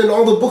al-Sunnah, and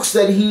all the books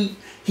that he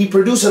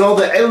produced, and all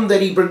the ilm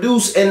that he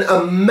produced, and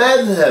a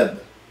madhab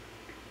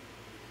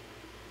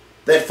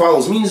that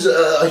follows, means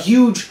a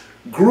huge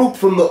group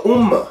from the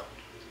ummah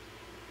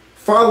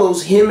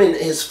follows him in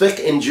his fiqh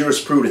and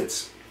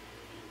jurisprudence,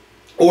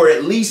 or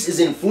at least is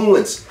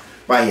influenced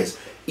by his.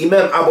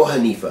 Imam Abu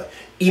Hanifa,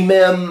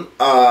 Imam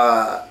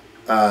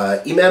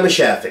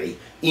Shafi'i,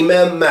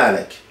 Imam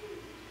Malik,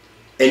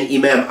 and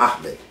Imam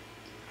Ahmed.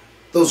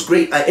 Those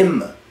great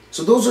a'imma.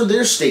 So those are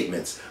their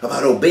statements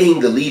about obeying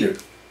the leader.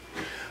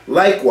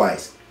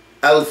 Likewise,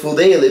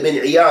 Al-Fudayl ibn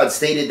Iyad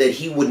stated that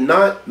he would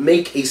not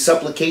make a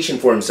supplication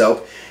for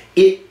himself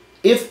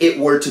if it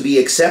were to be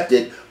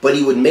accepted, but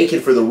he would make it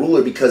for the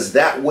ruler, because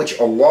that which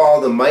Allah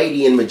the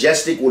Mighty and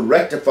Majestic would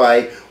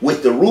rectify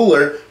with the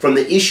ruler from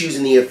the issues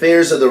in the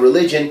affairs of the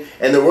religion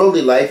and the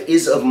worldly life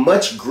is of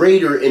much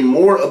greater and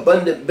more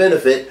abundant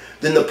benefit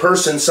than the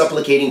person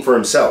supplicating for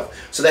himself.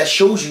 So that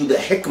shows you the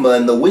hikmah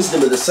and the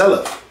wisdom of the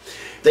Salaf.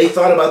 They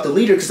thought about the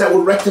leader because that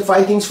would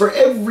rectify things for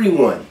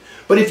everyone.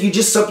 But if you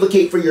just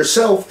supplicate for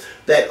yourself,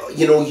 that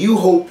you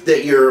hope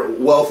that your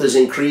wealth is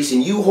increased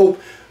and you hope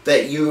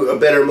that you're a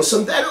better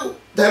Muslim,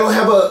 that'll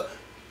have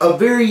a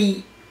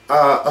very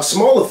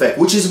small effect,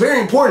 which is very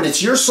important.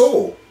 It's your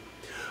soul.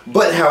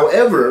 But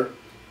however,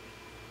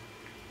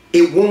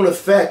 it won't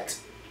affect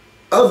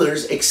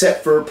others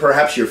except for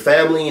perhaps your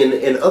family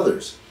and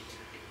others.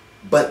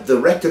 But the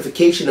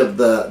rectification of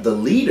the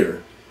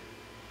leader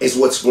is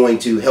what's going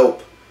to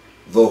help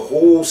the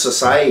whole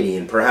society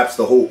and perhaps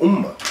the whole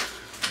ummah.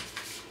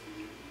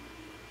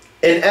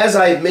 And as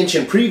I've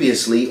mentioned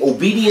previously,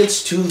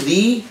 obedience to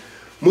the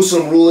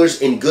Muslim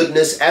rulers in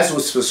goodness, as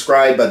was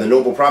prescribed by the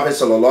noble Prophet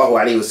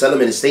ﷺ in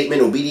his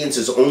statement, obedience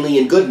is only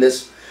in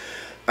goodness,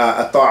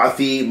 at-ta'a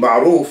fi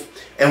ma'ruf,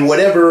 and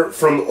whatever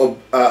from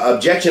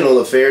objectionable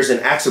affairs and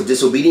acts of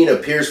disobedience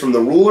appears from the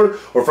ruler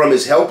or from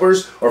his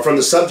helpers or from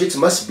the subjects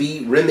must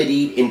be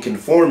remedied in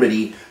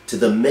conformity to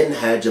the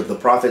minhaj of the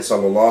Prophet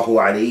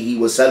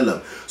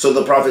ﷺ. So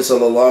the Prophet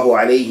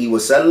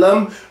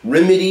ﷺ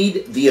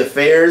remedied the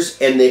affairs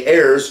and the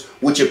errors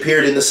which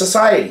appeared in the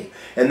society.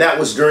 And that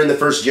was during the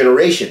first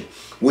generation,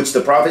 which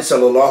the Prophet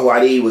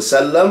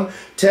ﷺ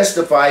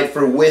testified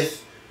for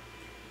with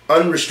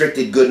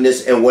unrestricted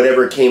goodness, and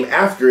whatever came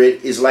after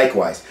it is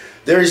likewise.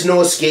 There is no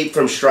escape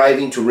from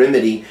striving to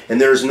remedy, and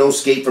there is no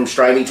escape from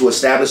striving to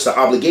establish the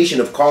obligation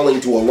of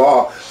calling to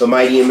Allah, the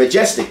Mighty and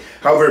Majestic.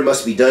 However, it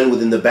must be done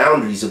within the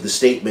boundaries of the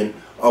statement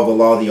of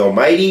Allah the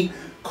Almighty,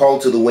 call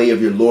to the way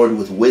of your Lord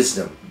with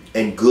wisdom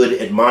and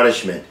good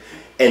admonishment,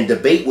 and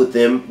debate with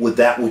them with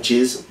that which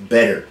is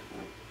better.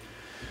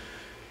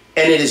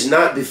 And it is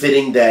not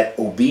befitting that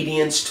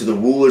obedience to the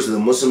rulers of the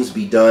Muslims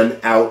be done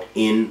out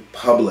in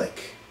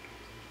public.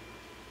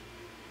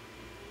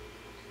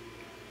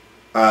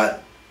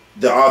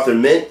 The author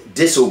meant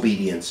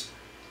disobedience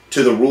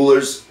to the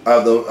rulers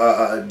of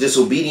the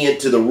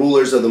disobedient to the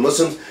rulers of the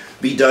Muslims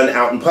be done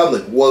out in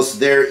public, whilst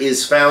there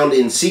is found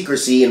in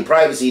secrecy and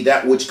privacy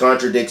that which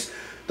contradicts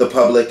the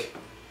public.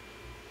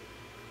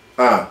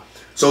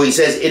 So he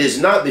says it is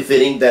not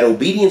befitting that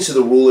obedience to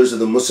the rulers of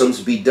the Muslims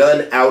be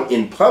done out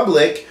in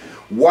public,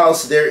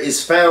 whilst there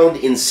is found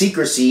in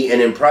secrecy and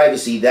in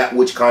privacy that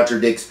which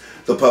contradicts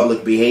the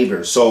public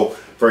behavior. So,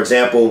 for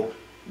example,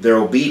 they're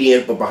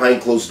obedient, but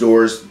behind closed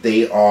doors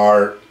they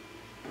are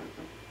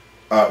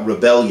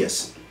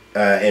rebellious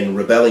and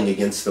rebelling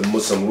against the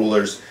Muslim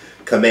rulers'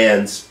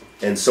 commands,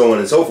 and so on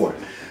and so forth.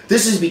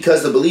 This is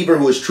because the believer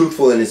who is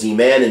truthful in his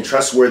iman and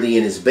trustworthy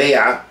in his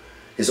bay'ah,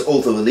 his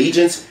oath of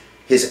allegiance,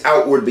 his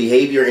outward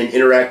behavior in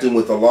interacting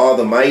with Allah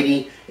the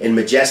Mighty and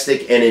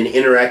Majestic, and in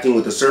interacting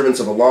with the servants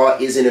of Allah,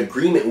 is in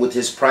agreement with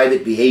his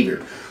private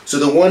behavior. So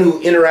the one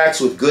who interacts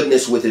with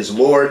goodness with his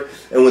Lord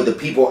and with the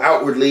people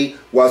outwardly,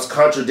 whilst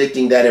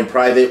contradicting that in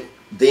private,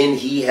 then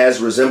he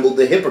has resembled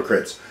the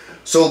hypocrites.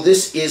 So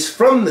this is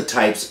from the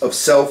types of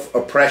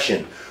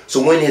self-oppression.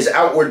 So when his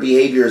outward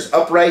behavior is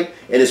upright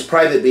and his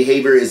private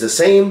behavior is the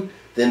same,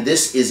 then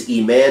this is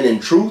iman in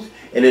truth,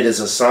 and it is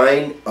a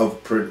sign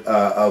of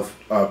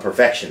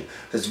perfection.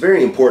 It's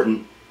very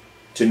important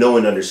to know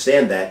and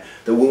understand that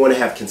we want to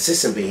have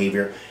consistent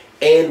behavior,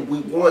 and we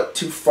want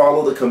to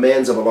follow the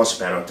commands of Allah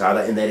subhanahu wa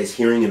ta'ala, and that is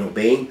hearing and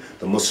obeying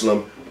the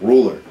Muslim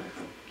ruler.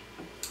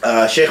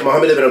 Shaykh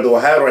Muhammad ibn Abdul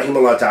Wahhab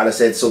rahimahullah ta'ala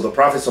said, so the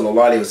Prophet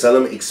sallallahu alaihi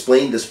wasallam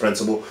explained this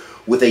principle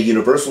with a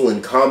universal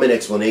and common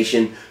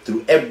explanation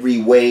through every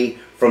way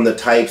from the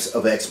types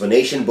of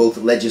explanation, both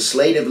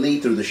legislatively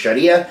through the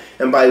Sharia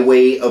and by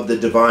way of the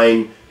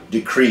divine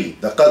decree,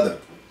 the Qadr.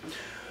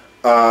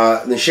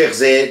 The Shaykh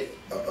Zayd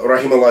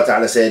rahimahullah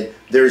ta'ala said,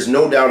 there is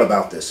no doubt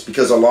about this,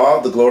 because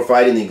Allah, the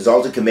glorified and the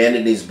exalted,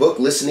 commanded in his book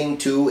listening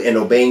to and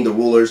obeying the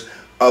rulers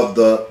of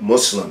the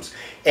Muslims.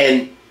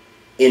 And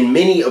in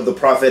many of the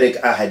prophetic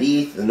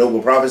ahadith, the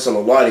noble Prophet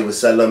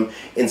ﷺ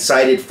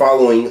incited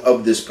following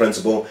of this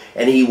principle,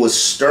 and he was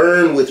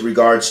stern with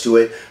regards to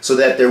it, so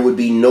that there would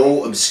be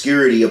no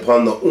obscurity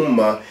upon the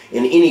ummah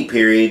in any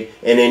period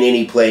and in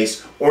any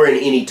place, or in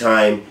any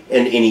time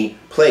and any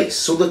place.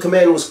 So the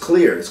command was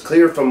clear. It's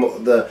clear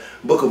from the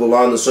book of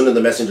Allah and the Sunnah of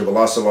the Messenger of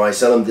Allah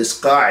ﷺ, this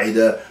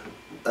qa'idah,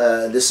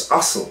 this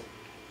asl.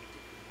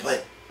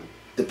 But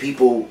the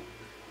people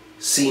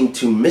seem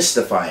to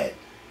mystify it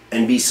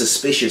and be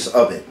suspicious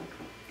of it,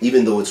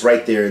 even though it's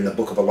right there in the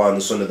book of Allah and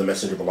the Sunnah of the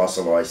Messenger of Allah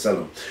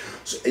ﷺ.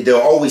 So they'll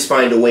always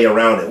find a way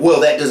around it.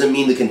 Well, that doesn't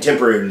mean the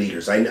contemporary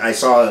leaders. I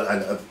saw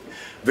a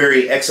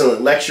very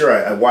excellent lecture.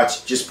 I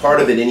watched just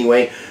part of it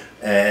anyway,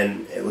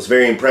 and it was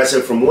very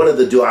impressive, from one of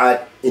the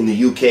du'at in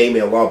the UK, may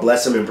Allah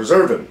bless him and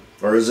preserve him,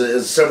 or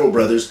as several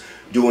brothers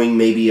doing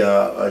maybe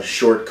a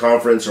short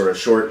conference or a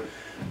short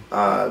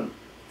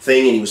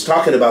thing, and he was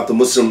talking about the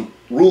Muslim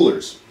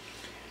rulers.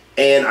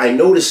 And I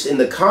noticed in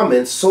the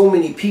comments so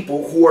many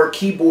people who are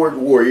keyboard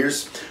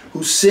warriors,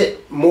 who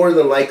sit more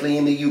than likely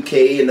in the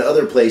UK and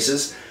other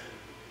places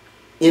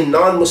in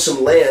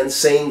non-Muslim lands,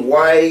 saying,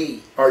 why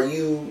are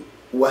you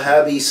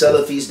Wahhabi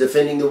Salafis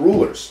defending the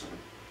rulers?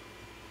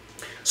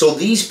 So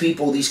these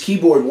people, these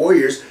keyboard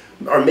warriors,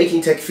 are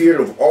making takfir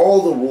of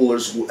all the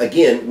rulers,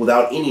 again,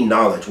 without any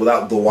knowledge,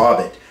 without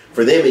dawabit.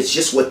 For them, it's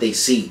just what they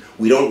see.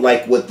 We don't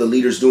like what the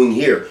leader's doing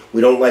here.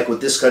 We don't like what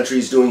this country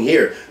is doing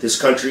here.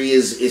 This country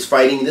is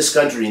fighting this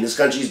country, and this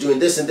country is doing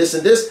this and this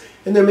and this,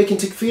 and they're making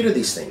takfir of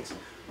these things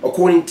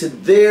according to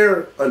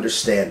their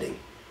understanding,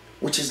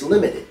 which is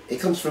limited. It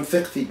comes from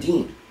fiqh fi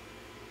deen.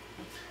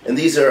 And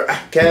these are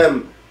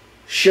ahkam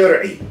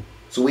shar'i.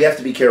 So we have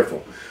to be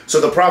careful.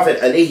 So the Prophet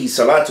alayhi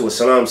salatu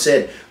wasalam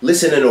said,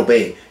 listen and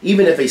obey,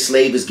 even if a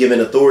slave is given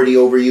authority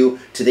over you,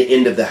 to the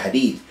end of the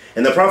hadith.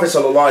 And the Prophet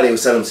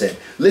ﷺ said,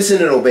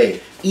 listen and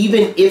obey,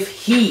 even if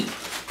he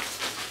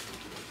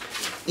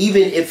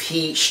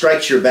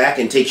strikes your back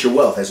and takes your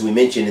wealth, as we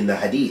mentioned in the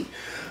Hadeeth.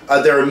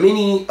 There are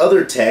many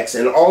other texts,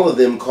 and all of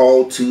them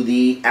call to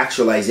the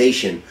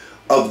actualization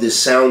of this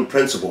sound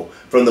principle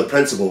from the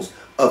principles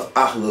of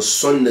Ahl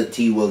Sunnah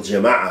wal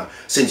Jama'ah,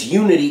 since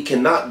unity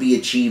cannot be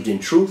achieved in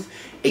truth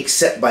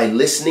except by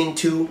listening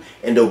to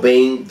and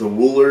obeying the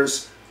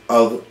rulers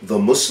of the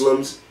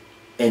Muslims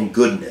and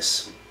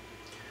goodness.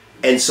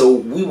 And so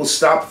we will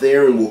stop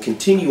there, and we'll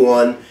continue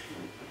on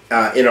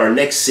in our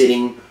next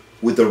sitting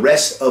with the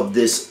rest of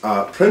this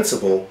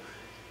principle,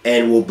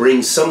 and we'll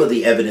bring some of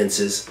the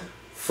evidences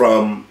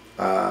from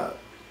the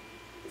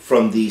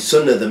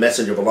Sunnah, the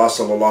Messenger of Allah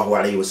sallallahu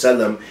alaihi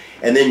wasallam.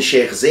 And then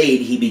Sheikh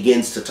Zayd, he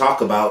begins to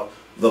talk about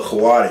the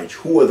Khawaarij.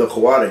 Who are the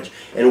Khawaarij,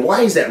 and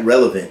why is that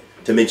relevant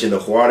to mention the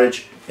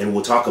Khawaarij? And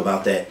we'll talk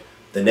about that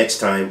the next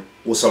time.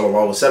 Wa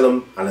sallallahu wa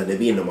sallam ala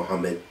nabiyyina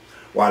Muhammad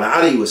wa ala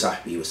alihi wa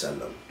sahbihi wa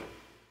sallam.